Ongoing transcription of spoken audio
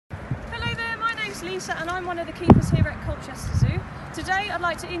name's Lisa and I'm one of the keepers here at Colchester Zoo. Today I'd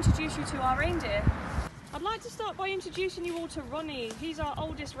like to introduce you to our reindeer. I'd like to start by introducing you all to Ronnie. He's our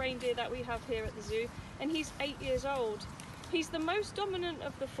oldest reindeer that we have here at the zoo and he's 8 years old. He's the most dominant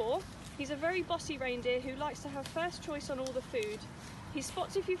of the four. He's a very bossy reindeer who likes to have first choice on all the food. He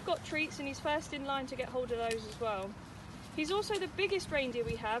spots if you've got treats and he's first in line to get hold of those as well. He's also the biggest reindeer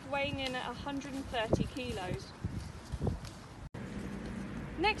we have, weighing in at 130 kilos.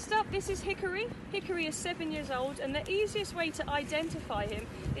 Next up, this is Hickory. Hickory is 7 years old and the easiest way to identify him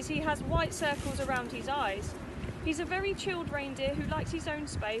is he has white circles around his eyes. He's a very chilled reindeer who likes his own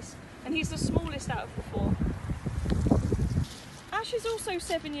space and he's the smallest out of the four. Ash is also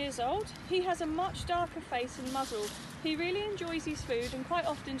 7 years old. He has a much darker face and muzzle. He really enjoys his food and quite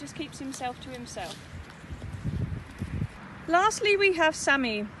often just keeps himself to himself. Lastly, we have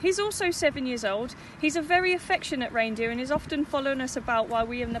Sammy. He's also 7 years old. He's a very affectionate reindeer and is often following us about while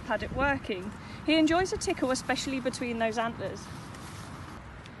we're in the paddock working. He enjoys a tickle, especially between those antlers.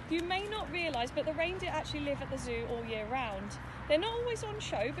 You may not realise, but the reindeer actually live at the zoo all year round. They're not always on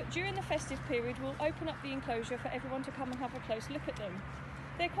show, but during the festive period we'll open up the enclosure for everyone to come and have a close look at them.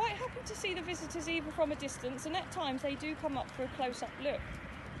 They're quite happy to see the visitors even from a distance, and at times they do come up for a close-up look.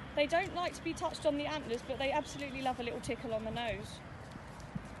 They don't like to be touched on the antlers, but they absolutely love a little tickle on the nose.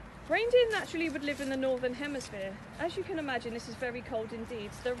 Reindeer naturally would live in the northern hemisphere. As you can imagine, this is very cold indeed,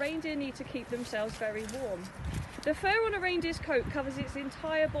 so the reindeer need to keep themselves very warm. The fur on a reindeer's coat covers its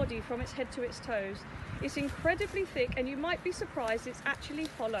entire body from its head to its toes. It's incredibly thick and you might be surprised it's actually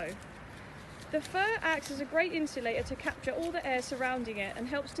hollow. The fur acts as a great insulator to capture all the air surrounding it and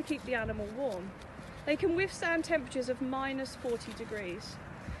helps to keep the animal warm. They can withstand temperatures of -40 degrees.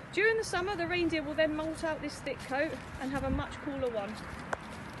 During the summer, the reindeer will then molt out this thick coat and have a much cooler one.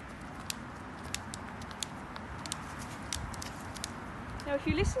 Now, if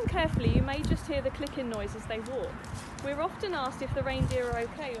you listen carefully, you may just hear the clicking noise as they walk. We're often asked if the reindeer are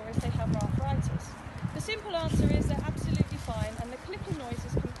okay or if they have arthritis. The simple answer is they're absolutely fine and the clicking noise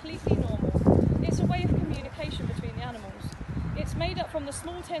is completely normal. It's a way of communication between the animals. It's made up from the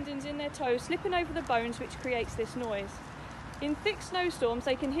small tendons in their toes slipping over the bones, which creates this noise. In thick snowstorms,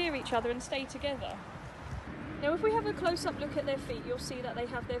 they can hear each other and stay together. Now, if we have a close-up look at their feet, you'll see that they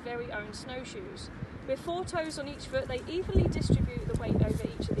have their very own snowshoes. With 4 toes on each foot, they evenly distribute the weight over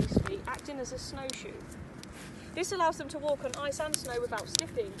each of these feet, acting as a snowshoe. This allows them to walk on ice and snow without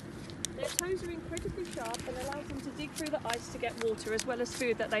slipping. Their toes are incredibly sharp and allows them to dig through the ice to get water as well as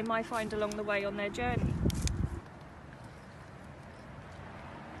food that they might find along the way on their journey.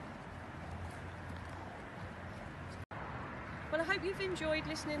 Well, I hope you've enjoyed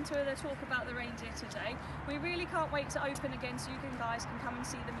listening to the talk about the reindeer today. We really can't wait to open again so you guys can come and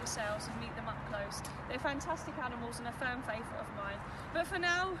see them yourselves and meet them up close. They're fantastic animals and a firm favourite of mine. But for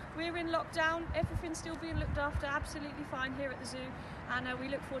now, we're in lockdown. Everything's still being looked after absolutely fine here at the zoo, and we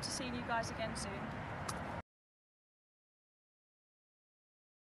look forward to seeing you guys again soon.